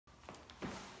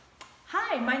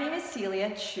Hi, my name is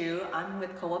Celia Chu. I'm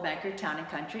with Coldwell Banker Town &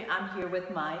 Country. I'm here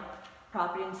with my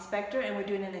property inspector and we're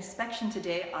doing an inspection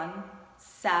today on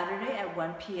Saturday at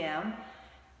 1 p.m.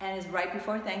 and it's right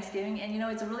before Thanksgiving, and you know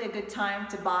it's really a good time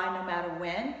to buy no matter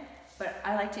when. But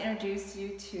I'd like to introduce you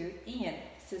to Ian.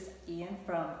 This is Ian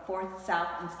from 4th South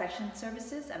Inspection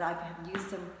Services, and I've used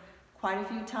them quite a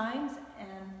few times.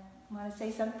 And want to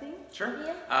say something? Sure.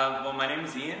 Ian? Well, my name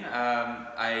is Ian.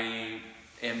 I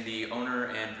am the owner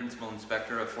and principal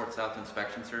inspector of 4th South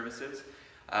Inspection Services.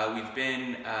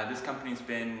 This company's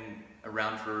been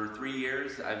around for 3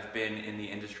 years. I've been in the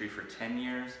industry for 10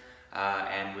 years,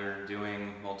 and we're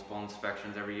doing multiple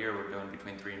inspections every year. We're doing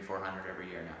between 300 and 400 every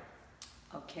year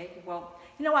now. Okay, well,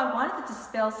 you know, I wanted to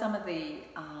dispel some of the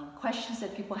questions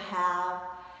that people have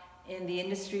in the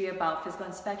industry about physical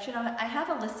inspection. I have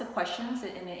a list of questions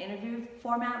in an interview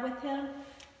format with him.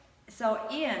 So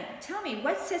Ian, tell me,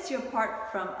 what sets you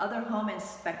apart from other home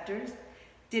inspectors?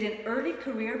 Did an early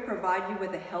career provide you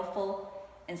with a helpful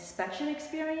inspection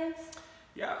experience?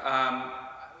 Yeah,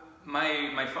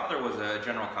 my father was a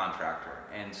general contractor,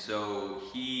 and so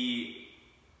he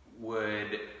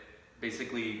would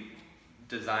basically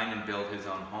design and build his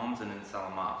own homes and then sell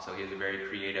them off. So he's a very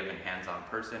creative and hands-on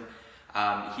person.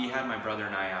 He had my brother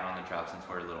and I out on the job since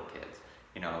we were little kids.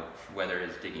 You know, whether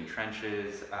it's digging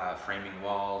trenches, framing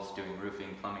walls, doing roofing,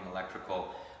 plumbing,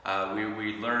 electrical.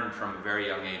 We learned from a very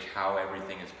young age how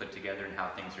everything is put together and how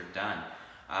things are done.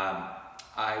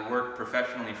 I worked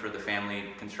professionally for the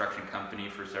family construction company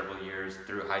for several years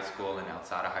through high school and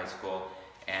outside of high school.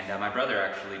 And my brother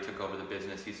actually took over the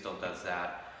business. He still does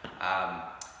that.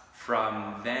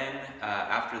 From then,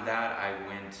 after that, I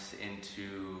went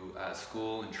into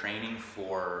school and training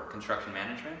for construction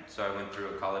management. So I went through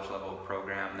a college level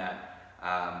program that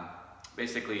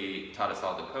basically taught us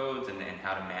all the codes and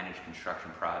how to manage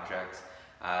construction projects.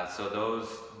 So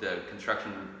the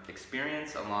construction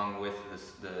experience along with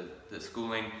the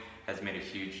schooling has made a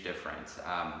huge difference.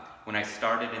 When I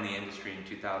started in the industry in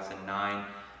 2009,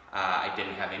 I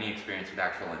didn't have any experience with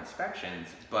actual inspections,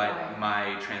 but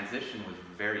my transition was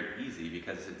very easy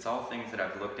because it's all things that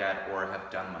I've looked at or have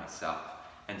done myself.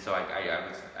 And so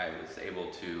I was able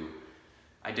to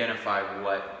identify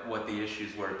what the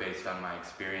issues were based on my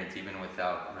experience, even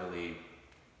without really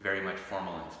very much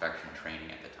formal inspection training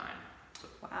at the time. So.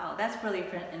 Wow, that's really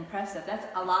impressive. That's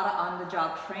a lot of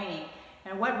on-the-job training.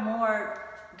 And what more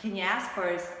can you ask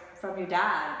for from your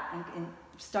dad?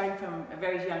 Starting from a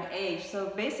very young age.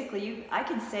 So basically, I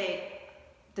can say,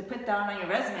 to put down on your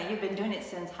resume, you've been doing it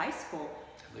since high school.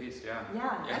 At least, yeah.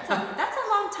 Yeah, that's a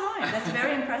long time. That's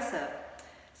very impressive.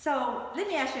 So let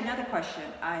me ask you another question.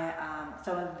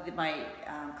 Some of my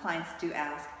clients do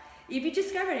ask, if you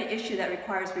discover an issue that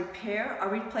requires repair or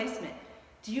replacement,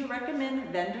 do you recommend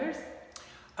vendors?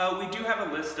 We do have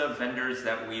a list of vendors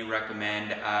that we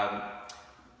recommend.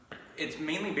 It's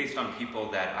mainly based on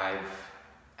people that I've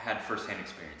had first-hand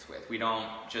experience with. We don't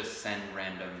just send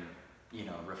random,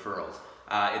 referrals.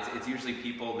 It's usually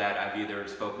people that I've either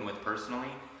spoken with personally,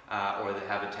 or that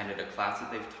have attended a class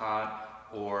that they've taught,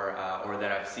 or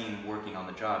that I've seen working on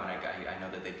the job, and I know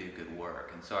that they do good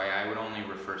work. And so I would only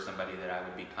refer somebody that I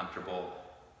would be comfortable,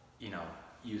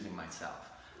 using myself.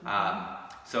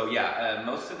 So yeah,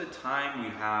 most of the time we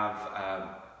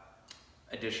have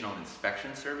additional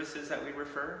inspection services that we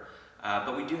refer.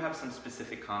 But we do have some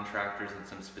specific contractors and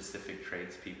some specific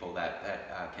tradespeople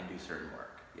that can do certain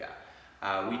work.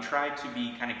 Yeah, we try to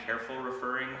be kind of careful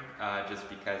referring, just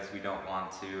because we don't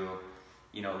want to,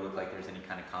 look like there's any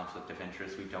kind of conflict of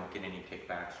interest. We don't get any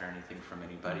kickbacks or anything from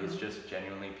anybody. It's just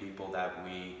genuinely people that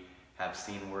we have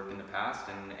seen work in the past,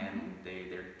 and they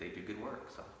do good work.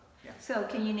 So. Yeah. So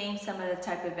can you name some of the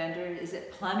type of vendors? Is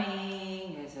it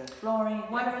plumbing? Is it flooring?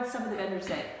 What are some of the vendors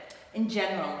that, in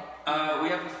general? We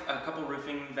have a couple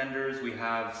roofing vendors. We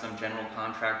have some general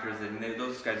contractors, and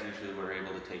those guys usually were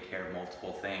able to take care of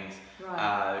multiple things.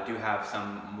 Right. Do have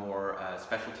some more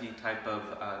specialty type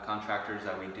of contractors.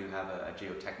 We do have a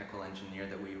geotechnical engineer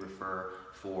that we refer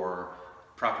for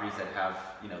properties that have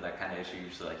that kind of issue.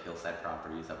 Usually like hillside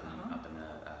properties up in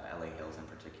the LA hills in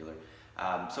particular.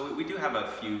 So we do have a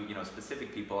few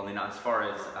specific people, and then as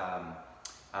far as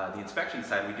the inspection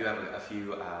side, we do have a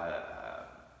few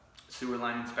sewer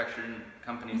line inspection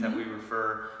companies that we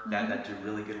refer that do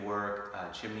really good work.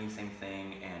 Chimney, same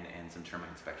thing, and some termite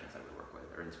inspections that we work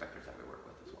with, or inspectors that we work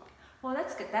with as well. Well,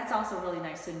 that's good. That's also really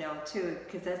nice to know too,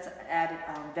 because that's added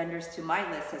vendors to my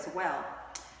list as well.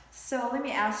 So let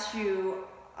me ask you,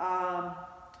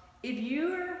 if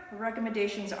your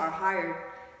recommendations are hired,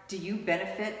 do you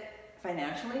benefit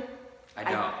financially? I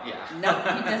don't. Yeah. No,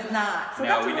 he does not. So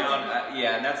no, we don't.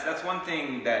 Yeah, and that's one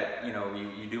thing that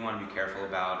you do want to be careful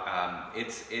about.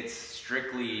 It's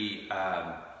strictly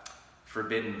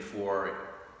forbidden for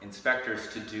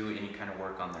inspectors to do any kind of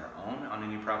work on their own on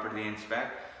any property they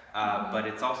inspect. But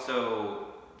it's also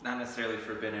not necessarily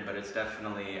forbidden, but it's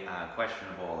definitely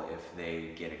questionable if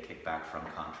they get a kickback from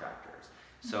contractors.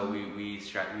 So we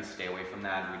stay away from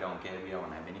that. We don't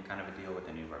have any kind of a deal with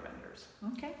any of our vendors.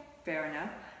 Okay, fair enough.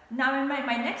 Now,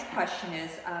 my next question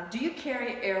is, do you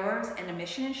carry errors and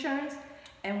omission insurance,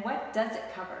 and what does it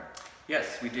cover?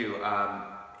 Yes, we do.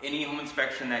 Any home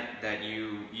inspection that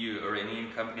you or any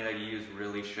company that you use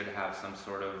really should have some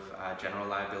sort of general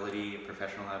liability,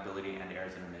 professional liability, and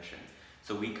errors and omissions.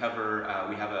 So we cover,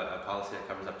 we have a policy that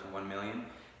covers up to $1 million.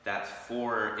 That's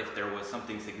for if there was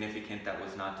something significant that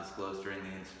was not disclosed during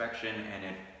the inspection and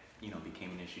it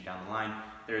became an issue down the line.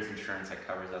 There is insurance that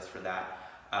covers us for that.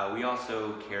 We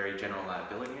also carry general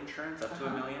liability insurance up to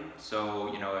 $1 million.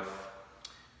 So if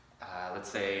let's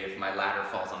say if my ladder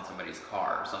falls on somebody's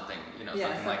car or something,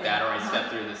 something like that, or I step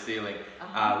through the ceiling,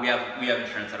 we have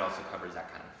insurance that also covers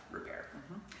that kind of repair.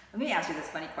 Let me ask you this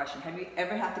funny question. Have you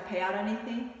ever had to pay out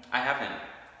anything? I haven't.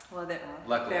 Well,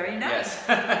 luckily. Very nice.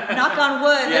 Yes. Knock on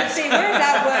wood. Yes. Let's see, where's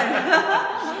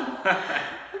that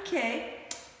wood? Okay.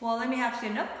 Well, let me ask you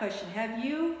another question.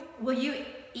 Will you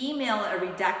email a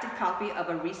redacted copy of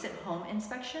a recent home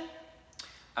inspection?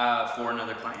 For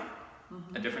another client?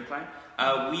 A different client?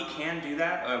 We can do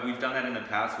that. We've done that in the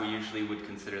past. We usually would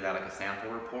consider that like a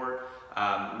sample report.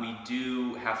 We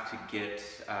do have to get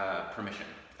permission.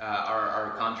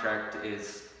 Our contract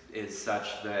is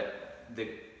such that the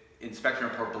inspection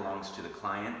report belongs to the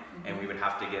client, and we would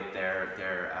have to get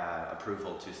their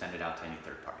approval to send it out to any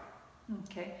third party.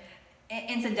 Okay.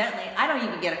 Incidentally, I don't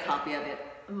even get a copy of it.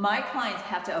 My clients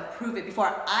have to approve it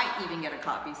before I even get a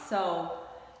copy, so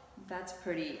that's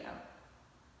pretty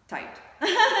tight.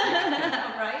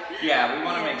 Right? Yeah, we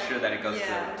want to make sure that it goes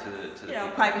to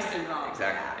the privacy law.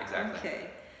 Exactly. Okay.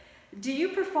 Do you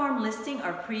perform listing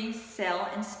or pre-sale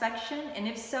inspection? And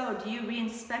if so, do you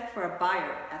re-inspect for a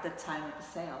buyer at the time of the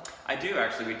sale? I do,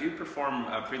 actually. We do perform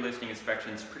pre-listing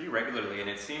inspections pretty regularly, and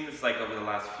it seems like over the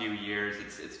last few years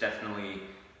it's definitely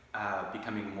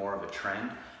becoming more of a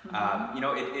trend.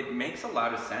 It makes a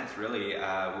lot of sense, really.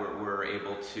 We're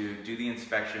able to do the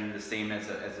inspection the same as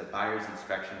a buyer's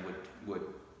inspection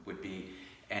would be,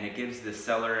 and it gives the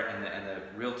seller and the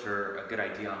realtor a good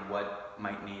idea on what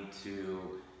might need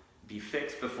to be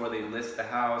fixed before they list the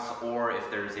house, or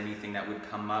if there's anything that would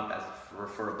come up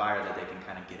for a buyer that they can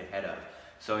kind of get ahead of.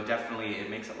 So it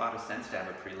makes a lot of sense to have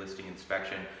a pre-listing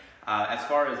inspection. As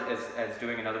far as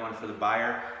doing another one for the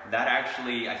buyer, that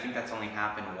actually, I think that's only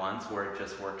happened once, where it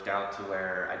just worked out to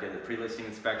where I did a pre-listing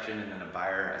inspection and then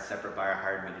a separate buyer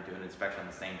hired me to do an inspection on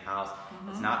the same house.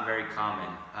 It's not very common,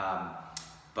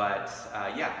 but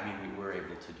yeah, we were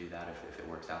able to do that if it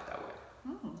works out that way.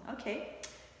 Okay.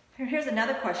 Here's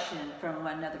another question from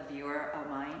another viewer of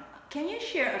mine. Can you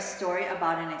share a story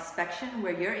about an inspection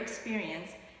where your experience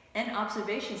and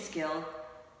observation skill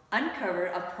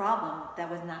uncovered a problem that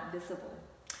was not visible?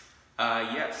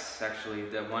 Yes, actually,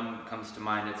 the one comes to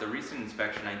mind. It's a recent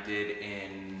inspection I did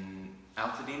in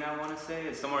Altadena, I want to say.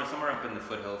 It's somewhere up in the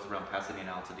foothills around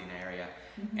Pasadena, Altadena area.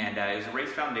 And it was a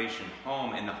raised foundation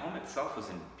home, and the home itself was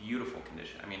in beautiful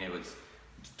condition. It was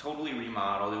totally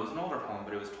remodeled. It was an older home,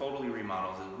 but it was totally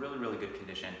remodeled. It was really, really good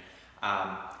condition.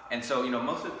 And so,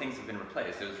 most of the things have been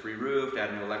replaced. It was re-roofed,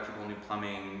 added new electrical, new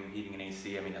plumbing, heating and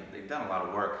AC. They've done a lot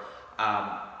of work.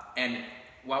 And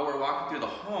while we're walking through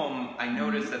the home, I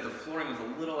noticed that the flooring was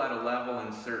a little out of level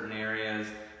in certain areas.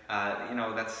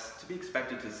 That's to be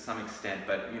expected to some extent,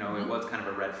 but it was kind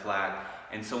of a red flag.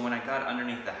 And so when I got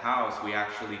underneath the house, we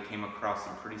actually came across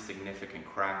some pretty significant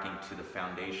cracking to the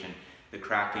foundation. The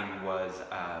cracking was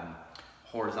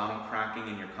horizontal cracking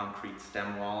in your concrete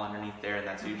stem wall underneath there, and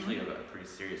that's usually a pretty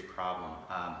serious problem.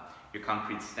 Your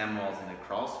concrete stem walls in the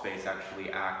crawl space actually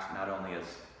act not only as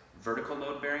vertical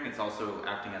load bearing, it's also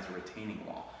acting as a retaining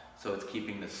wall. So it's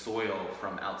keeping the soil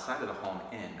from outside of the home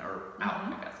in or out,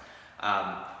 I guess.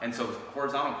 And so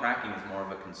horizontal cracking is more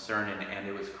of a concern, and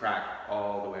it was cracked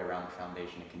all the way around the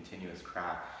foundation, a continuous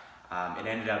crack. It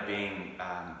ended up being,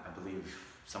 I believe,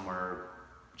 somewhere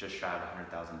just shy of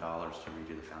 $100,000 to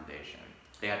redo the foundation.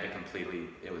 They had to completely,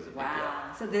 it was a big deal.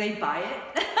 Wow. So did they buy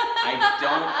it? I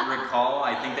don't recall.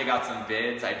 I think they got some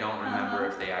bids. I don't remember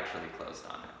if they actually closed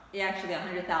on it. Yeah, actually,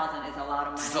 $100,000 is a lot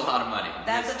of money. It's a lot of money.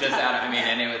 That's it's just out.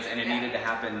 And it needed to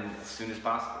happen as soon as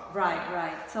possible.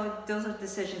 Right. So those are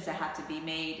decisions that have to be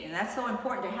made, and that's so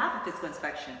important to have a physical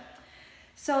inspection.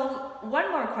 So one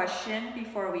more question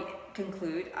before we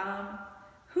conclude.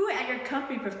 Who at your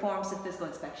company performs the physical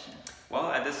inspection?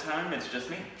 Well, at this time, it's just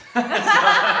me.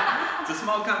 It's a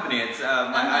small company. It's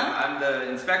I'm the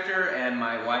inspector, and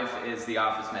my wife is the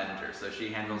office manager. So she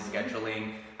handles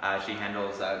scheduling, she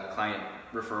handles client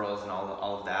referrals, and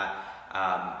all of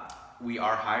that. We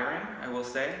are hiring, I will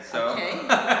say. So okay.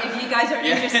 If you guys are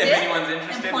interested, if anyone's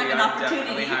interested, we are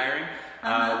definitely hiring.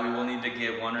 We will need to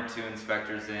get 1 or 2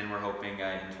 inspectors in. We're hoping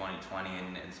in 2020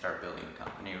 and start building the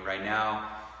company. Right now,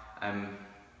 I'm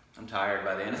tired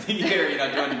by the end of the year,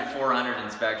 doing 400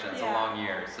 inspections, a long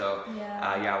year. So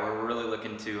we're really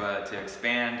looking to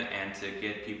expand and to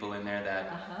get people in there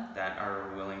that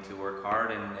are willing to work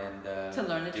hard and to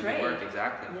learn the do trade. The work.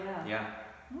 Exactly. Yeah.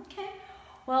 Okay.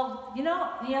 Well,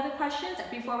 any other questions?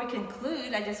 Before we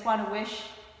conclude, I just want to wish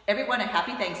everyone a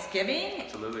happy Thanksgiving.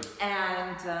 Absolutely.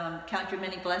 And count your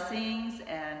many blessings.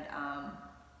 And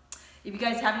if you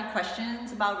guys have any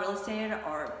questions about real estate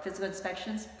or physical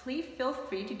inspections, please feel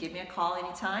free to give me a call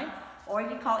anytime, or you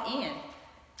can call Ian.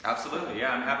 Absolutely,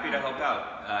 yeah, I'm happy to help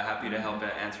out. Happy to help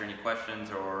answer any questions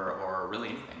or really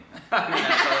anything. I mean,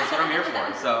 that's what I'm here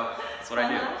for, so that's what I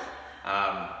do.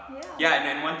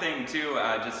 And one thing too,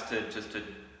 just to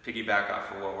piggyback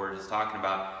off of what we're just talking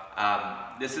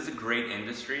about, this is a great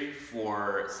industry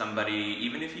for somebody,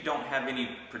 even if you don't have any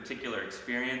particular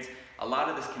experience. A lot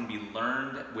of this can be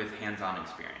learned with hands-on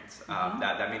experience.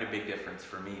 That made a big difference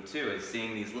for me too, is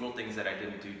seeing these little things that I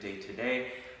didn't do day to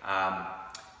day.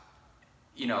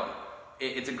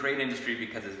 It's a great industry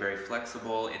because it's very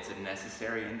flexible. It's a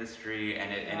necessary industry,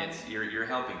 and it's you're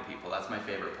helping people. That's my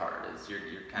favorite part. Is you're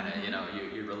kind of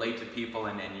you relate to people,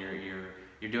 and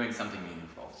you're doing something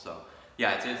meaningful. So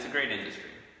yeah, it's a great industry.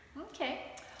 Okay.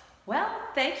 Well,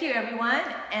 thank you everyone,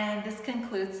 and this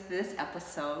concludes this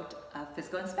episode of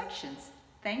Physical Inspections.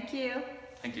 Thank you.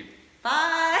 Thank you.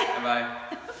 Bye.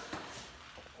 Bye-bye.